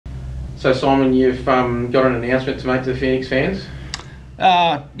So Simon, you've got an announcement to make to the Phoenix fans?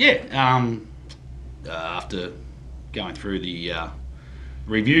 After going through the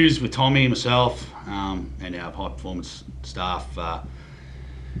reviews with Tommy, myself, and our high performance staff,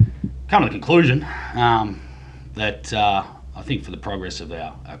 come to the conclusion that I think for the progress of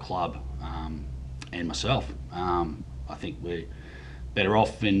our club and myself, I think we're better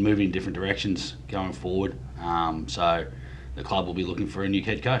off in moving in different directions going forward. So the club will be looking for a new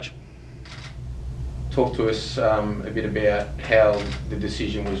head coach. Talk to us a bit about how the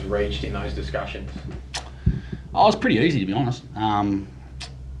decision was reached in those discussions. Oh, it was pretty easy, to be honest. I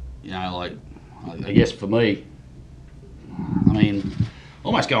guess for me,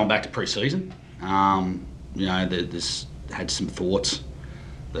 almost going back to pre-season, this had some thoughts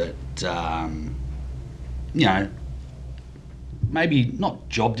that, maybe not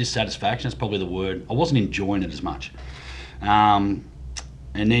job dissatisfaction, that's probably the word. I wasn't enjoying it as much.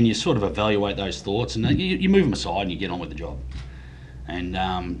 And then you sort of evaluate those thoughts and you move them aside and you get on with the job. And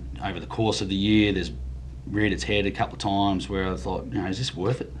over the course of the year, there's reared its head a couple of times where I thought, is this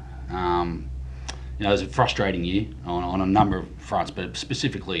worth it? It was a frustrating year on a number of fronts, but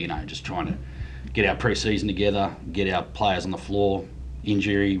specifically, just trying to get our pre-season together, get our players on the floor,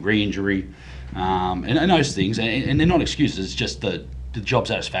 injury, re-injury, and those things. And they're not excuses, it's just the job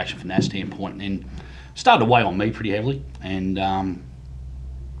satisfaction from that standpoint. And started to weigh on me pretty heavily. And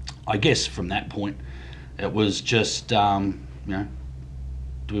I guess from that point, it was just, do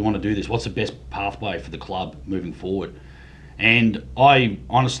we want to do this? What's the best pathway for the club moving forward? And I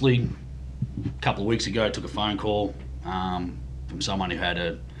honestly, a couple of weeks ago, took a phone call from someone who had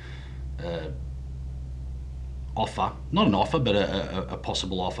a offer, not an offer, but a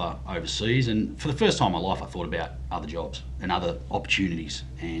possible offer overseas. And for the first time in my life, I thought about other jobs and other opportunities.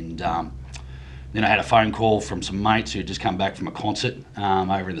 And then I had a phone call from some mates who had just come back from a concert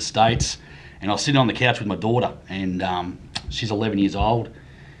over in the States. And I was sitting on the couch with my daughter, and she's 11 years old.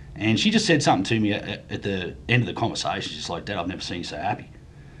 And she just said something to me at the end of the conversation. She's like, "Dad, I've never seen you so happy."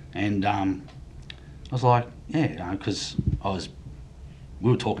 And I was like, yeah, because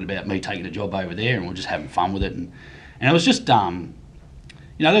we were talking about me taking a job over there, and we we're just having fun with it. And it was just,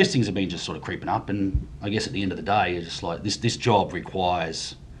 those things have been just sort of creeping up. And I guess at the end of the day, you're just like, this job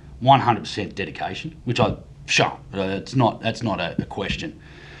requires 100% dedication, which I've shown. That's not a question.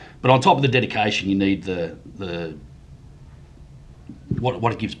 But on top of the dedication, you need the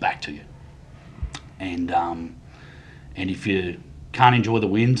what it gives back to you. And if you can't enjoy the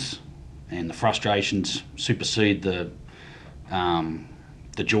wins and the frustrations supersede the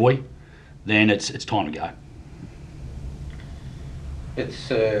joy, then it's time to go. It's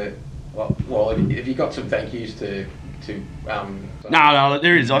well, have you got some thank yous to? No,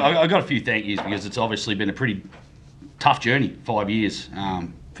 there is. I got a few thank yous because it's obviously been a pretty tough journey, 5 years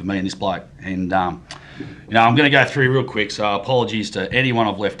for me and this bloke. And I'm going to go through real quick. So apologies to anyone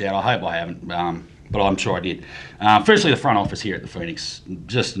I've left out. I hope I haven't, but I'm sure I did. Firstly, the front office here at the Phoenix,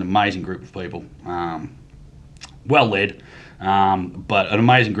 just an amazing group of people, well led, but an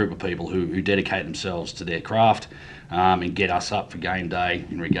amazing group of people who dedicate themselves to their craft. And get us up for game day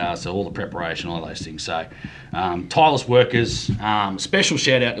in regards to all the preparation, all those things. So, tireless workers. Special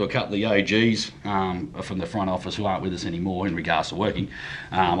shout out to a couple of the OGs from the front office who aren't with us anymore in regards to working.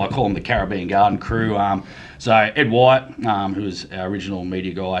 I call them the Caribbean Garden crew. So Ed White, who was our original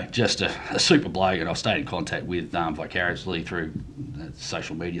media guy, just a super bloke, and I've stayed in contact with vicariously through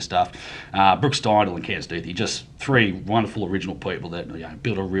social media stuff. Brooke Steindl and Ken Stuthy, just three wonderful original people that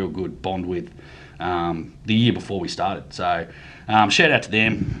built a real good bond with. The year before we started. So shout out to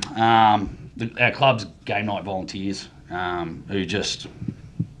them. Our club's game night volunteers who just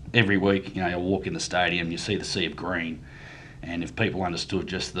every week, you walk in the stadium, you see the sea of green, and if people understood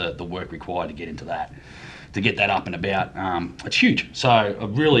just the work required to get into that, to get that up and about, it's huge. So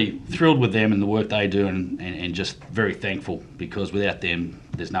I'm really thrilled with them and the work they do, and just very thankful, because without them,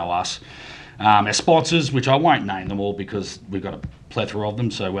 there's no us. Our sponsors, which I won't name them all because we've got a plethora of them,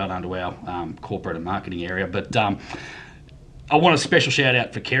 so well done to our corporate and marketing area. But I want a special shout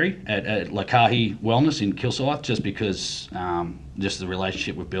out for Kerry at Lakahi Wellness in Kilsyth, just because just the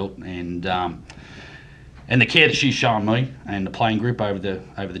relationship we've built and the care that she's shown me and the playing group over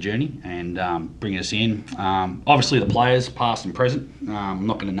the journey and bringing us in. Obviously the players, past and present. I'm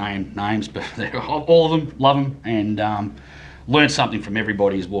not going to name names, but all of them, love them, and learned something from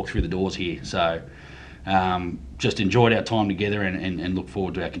everybody who's walked through the doors here. So just enjoyed our time together and look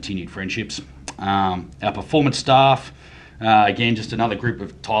forward to our continued friendships. Our performance staff, again, just another group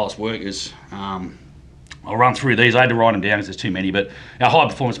of tireless workers. I'll run through these. I had to write them down because there's too many. But our high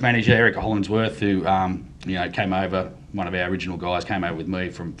performance manager, Erica Hollingsworth, who came over one of our original guys, came over with me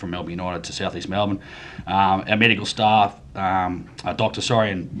from Melbourne United to South East Melbourne. Our medical staff, Dr.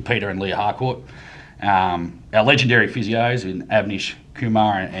 and Peter and Leah Harcourt. Our legendary physios in Avnish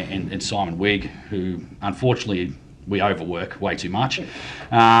Kumar and Simon Wigg, who unfortunately we overwork way too much.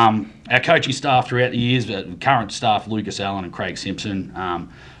 Our coaching staff throughout the years, current staff Lucas Allen and Craig Simpson,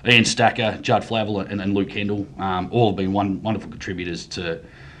 Ian Stacker, Judd Flavel and Luke Kendall, all have been wonderful contributors to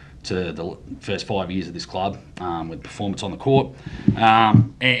the first 5 years of this club, with performance on the court,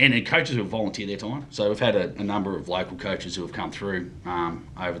 and coaches who have volunteered their time. So we've had a number of local coaches who have come through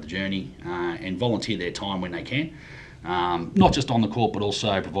over the journey and volunteer their time when they can, not just on the court, but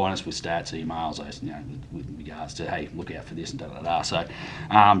also providing us with stats, emails, with regards to, hey, look out for this and da-da-da. So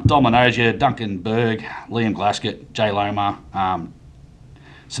Dom Minosia, Duncan Berg, Liam Glaskett, Jay Lomar,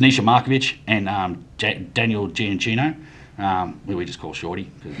 Sinisha Markovic, and Daniel Giancino, who we just call Shorty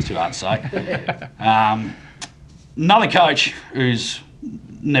because it's too hard to say. Another coach who's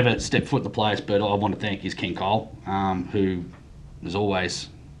never stepped foot in the place, but I want to thank is Ken Cole, who is always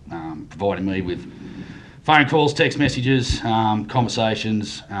providing me with phone calls, text messages,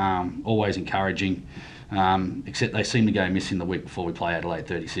 conversations, always encouraging. Except they seem to go missing the week before we play Adelaide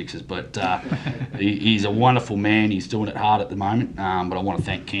 36ers. But he's a wonderful man. He's doing it hard at the moment. But I want to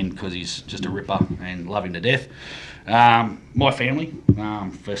thank Ken because he's just a ripper and love him to death. My family,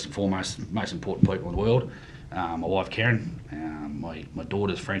 first and foremost, most important people in the world. My wife Karen, my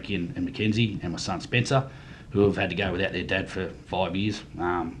daughters Frankie and Mackenzie, and my son Spencer, who have had to go without their dad for 5 years.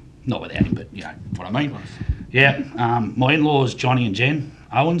 Not without him, but you know what I mean. Yeah, my in-laws Johnny and Jen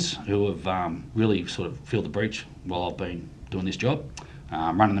Owens, who have really sort of filled the breach while I've been doing this job,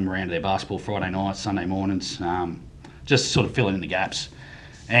 running them around to their basketball Friday nights, Sunday mornings, just sort of filling in the gaps.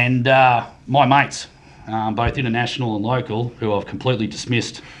 And my mates, both international and local, who I've completely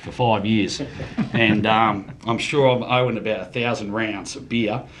dismissed for 5 years. And I'm sure I'm owing about 1,000 rounds of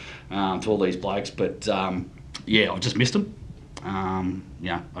beer to all these blokes, but yeah, I've just missed them.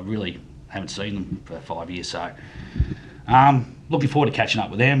 I really haven't seen them for 5 years, so looking forward to catching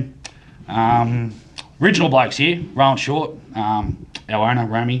up with them. Original blokes here, Rowan Short, our owner,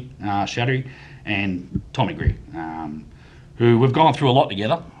 Rami Shattery, and Tommy Greer, who we've gone through a lot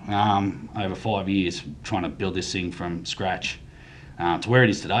together over 5 years, trying to build this thing from scratch to where it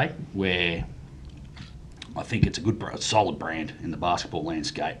is today, where I think it's a solid brand in the basketball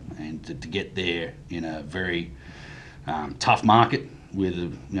landscape, and to get there in a very tough market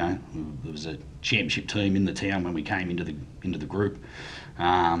with there was a championship team in the town when we came into the group.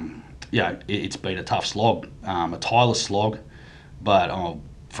 It's been a tough slog, a tireless slog, but I'll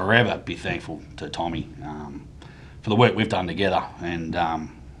forever be thankful to Tommy for the work we've done together. And I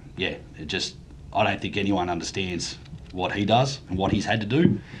don't think anyone understands what he does and what he's had to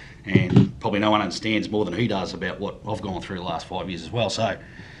do, and probably no one understands more than he does about what I've gone through the last 5 years as well. So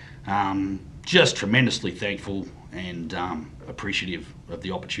just tremendously thankful and appreciative of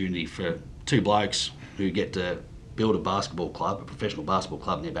the opportunity for two blokes who get to build a professional basketball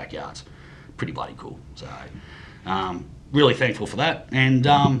club in their backyards. Pretty bloody cool. So really thankful for that. And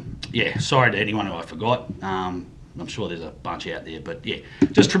sorry to anyone who I forgot. I'm sure there's a bunch out there, but yeah,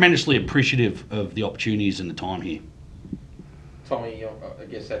 just tremendously appreciative of the opportunities and the time here. Tommy, I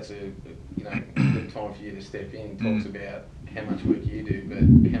guess that's a good time for you to step in. Talks about how much work you do, but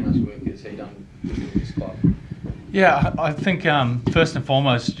how much work has he done to build this club? Yeah, I think first and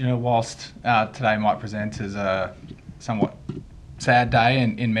foremost, whilst today might present as a somewhat sad day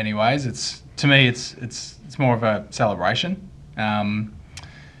in many ways, to me it's more of a celebration.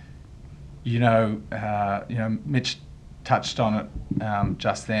 Mitch touched on it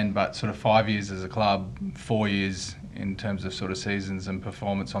just then, but sort of 5 years as a club, 4 years in terms of sort of seasons and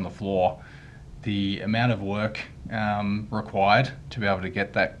performance on the floor, the amount of work required to be able to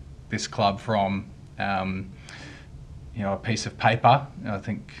get this club from a piece of paper. I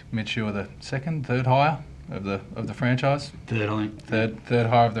think Mitch, you were the third hire of the franchise. Third, I think. Third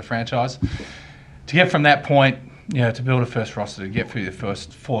hire of the franchise. To get from that point, to build a first roster, to get through the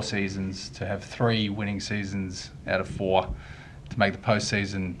first 4 seasons, to have 3 winning seasons out of 4, to make the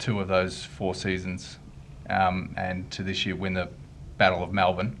postseason 2 of those 4 seasons, and to this year win the Battle of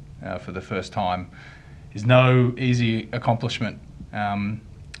Melbourne for the first time, is no easy accomplishment. And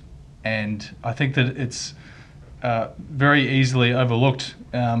I think that it's very easily overlooked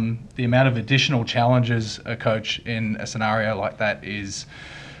the amount of additional challenges a coach in a scenario like that is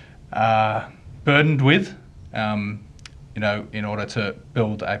burdened with, in order to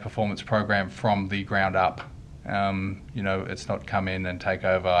build a performance program from the ground up. It's not come in and take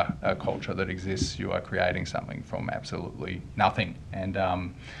over a culture that exists. You are creating something from absolutely nothing. And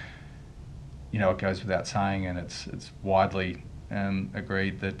it goes without saying, and it's widely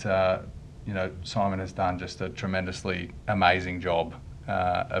agreed that Simon has done just a tremendously amazing job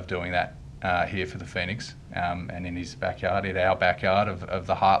of doing that here for the Phoenix, and in his backyard, in our backyard of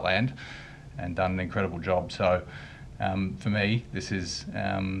the Heartland, and done an incredible job. So for me, this is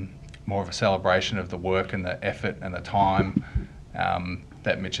more of a celebration of the work and the effort and the time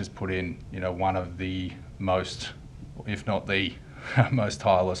that Mitch has put in. One of the most, if not the most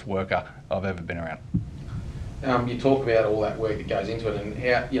tireless worker I've ever been around. You talk about all that work that goes into it, and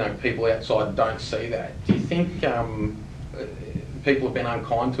how people outside don't see that. Do you think people have been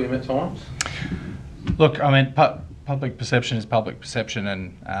unkind to him at times? Look, I mean, public perception is public perception,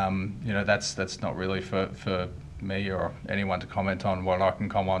 and that's not really for me or anyone to comment on. What I can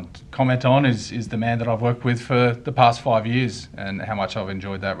comment on is the man that I've worked with for the past 5 years, and how much I've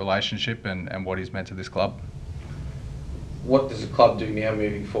enjoyed that relationship and what he's meant to this club. What does the club do now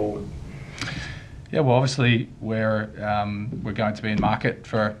moving forward? Yeah, well, obviously we're going to be in market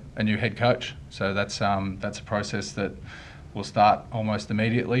for a new head coach, so that's a process that will start almost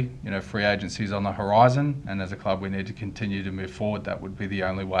immediately. Free agency is on the horizon, and as a club we need to continue to move forward. That would be the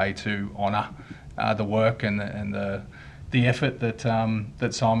only way to honour the work and the effort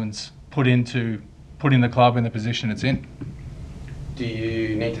that Simon's put into putting the club in the position it's in. Do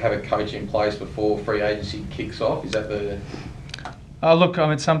you need to have a coach in place before free agency kicks off? Is that the... Look, I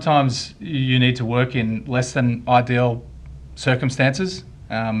mean, sometimes you need to work in less than ideal circumstances.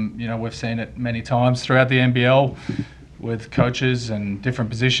 We've seen it many times throughout the NBL with coaches and different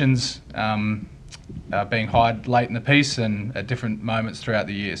positions being hired late in the piece and at different moments throughout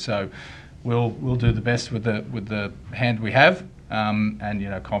the year. So we'll do the best with the hand we have,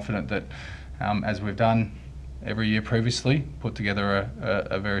 and confident that as we've done every year previously, put together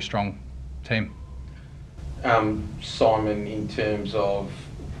a very strong team. Simon, in terms of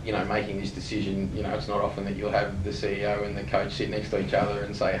making this decision, it's not often that you'll have the CEO and the coach sit next to each other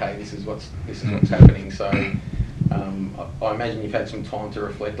and say, hey, this is what's happening. So I imagine you've had some time to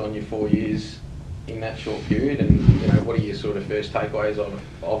reflect on your 4 years in that short period, and what are your sort of first takeaways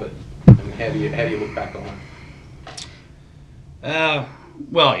of it, and how do you look back on it?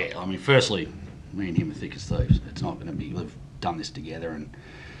 Well, yeah, I mean, firstly, me and him are thick as thieves. It's not going to be, we've done this together, and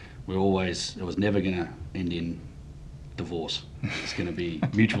it was never going to end in divorce. It's going to be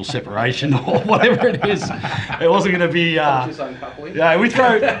mutual separation or whatever it is. It wasn't going to be. Yeah, we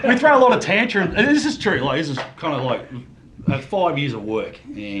throw a lot of tantrum. And this is true. Like, this is kind of like 5 years of work,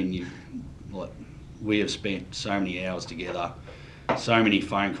 and we have spent so many hours together, so many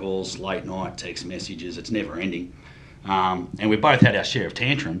phone calls, late night text messages. It's never ending, and we both had our share of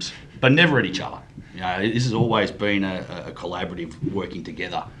tantrums, but never at each other. This has always been a collaborative, working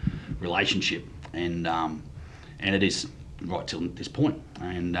together relationship, and it is right till this point.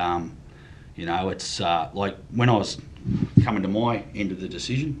 And it's like when I was coming to my end of the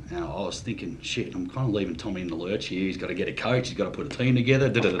decision, I was thinking, shit, I'm kind of leaving Tommy in the lurch here. He's got to get a coach. He's got to put a team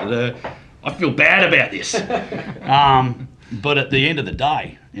together. I feel bad about this. But at the end of the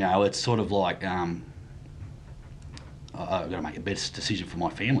day, it's sort of like I've got to make the best decision for my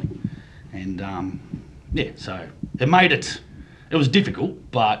family. And so it made it. It was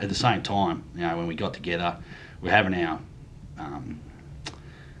difficult, but at the same time, when we got together, we're having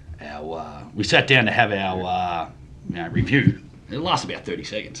we sat down to have our review. It lasts about 30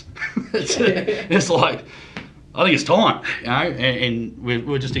 seconds. It's like, I think it's time, and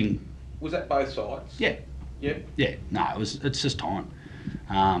we're just in. Was that both sides? Yeah. Yeah. Yeah. No, it's just time.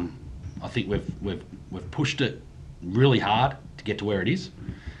 I think we've pushed it really hard to get to where it is,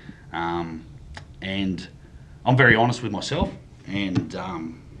 and I'm very honest with myself, and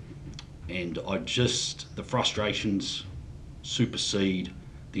the frustrations supersede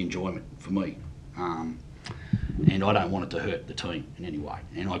the enjoyment for me, and I don't want it to hurt the team in any way,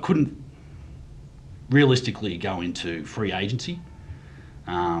 and I couldn't realistically go into free agency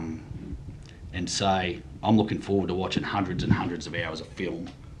and say I'm looking forward to watching hundreds and hundreds of hours of film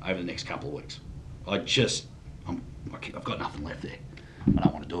over the next couple of weeks. I've got nothing left there. I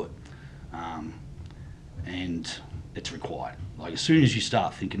don't want to do it, and it's required. Like, as soon as you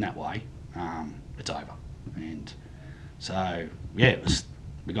start thinking that way, it's over. And so yeah,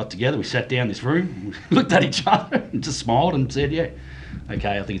 we got together, we sat down in this room, we looked at each other and just smiled and said, yeah,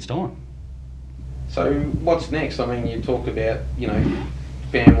 okay, I think it's time. So what's next? I mean, you talked about,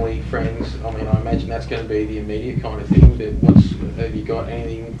 family, friends. I mean, I imagine that's going to be the immediate kind of thing, but have you got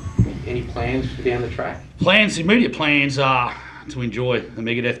any plans down the track? Immediate plans are to enjoy the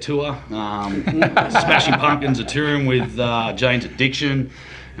Megadeth tour, Smashing Pumpkins, a touring with Jane's Addiction,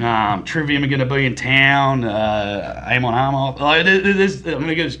 Trivium are going to be in town. Aim on arm off. I'm going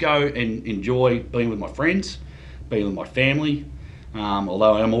to just go and enjoy being with my friends, being with my family.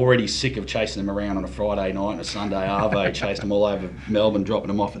 Although I'm already sick of chasing them around on a Friday night and a Sunday arvo, chasing them all over Melbourne, dropping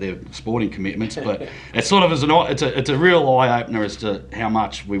them off at their sporting commitments. But it's sort of it's a real eye opener as to how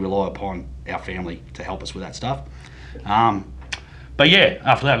much we rely upon our family to help us with that stuff. But yeah,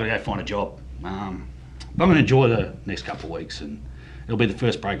 after that, I've got to go find a job. But I'm going to enjoy the next couple of weeks, and it'll be the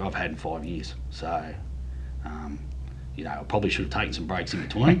first break I've had in 5 years. So, I probably should have taken some breaks in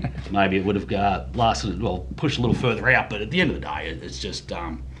between. Maybe it would have pushed a little further out. But at the end of the day, it's just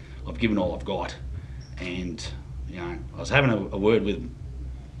I've given all I've got. And I was having a word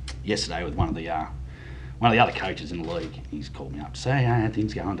yesterday with one of the other coaches in the league. He's called me up to say, "Hey, how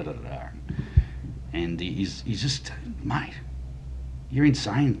things going?" Da, da, da, da. And he's just, "Mate, you're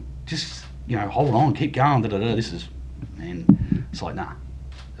insane. Just hold on, keep going. Da, da, da. This is," and it's like, nah,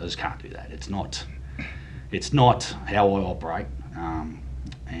 I just can't do that. It's not how I operate,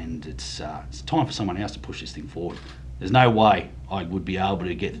 and it's time for someone else to push this thing forward. There's no way I would be able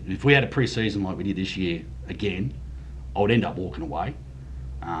to get, if we had a pre-season like we did this year again, I would end up walking away,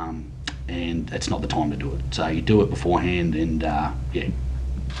 and it's not the time to do it. So you do it beforehand, and yeah.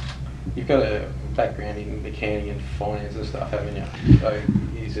 You've got a background in accounting and finance and stuff, haven't you? So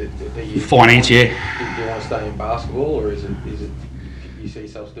finance, yeah. Do you want to stay in basketball, or is it you see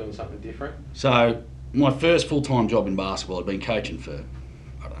yourself doing something different? So my first full-time job in basketball, I'd been coaching for,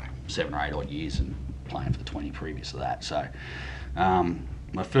 I don't know, 7 or 8 odd years and playing for the 20 previous to that. So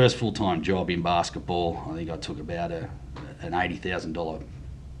my first full-time job in basketball, I think I took about an $80,000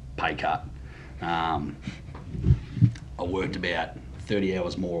 pay cut. I worked about 30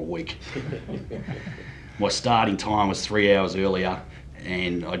 hours more a week. My starting time was 3 hours earlier,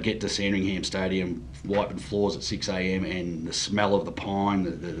 and I'd get to Sandringham Stadium wiping floors at 6 a.m. and the smell of the pine,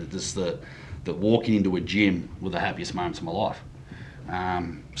 the walking into a gym were the happiest moments of my life.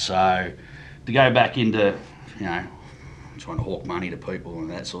 So to go back into, trying to hawk money to people and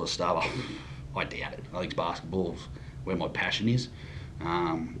that sort of stuff, I doubt it. I think basketball's where my passion is.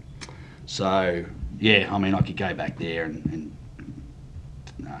 So yeah, I could go back there and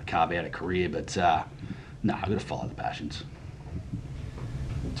carve out a career, but no, I've got to follow the passions.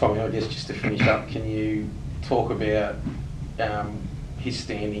 Tommy, I guess just to finish up, can you talk about his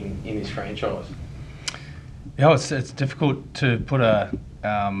standing in this franchise? Yeah, it's difficult to put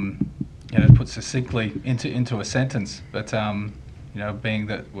put succinctly into a sentence, but being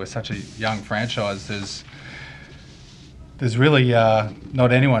that we're such a young franchise, there's really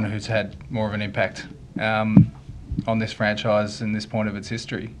not anyone who's had more of an impact on this franchise in this point of its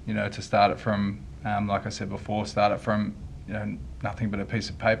history. To start it from, like I said before, nothing but a piece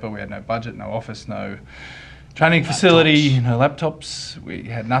of paper. We had no budget, no office, no training facility, no laptops. We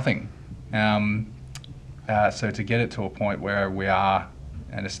had nothing. So to get it to a point where we are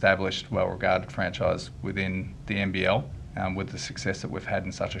an established, well-regarded franchise within the NBL, with the success that we've had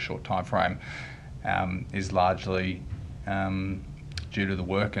in such a short time frame, is largely due to the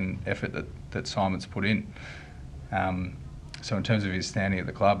work and effort that Simon's put in. So in terms of his standing at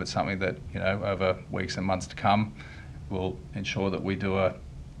the club, it's something that over weeks and months to come, we'll ensure that we do an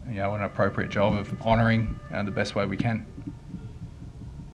appropriate job of honouring the best way we can.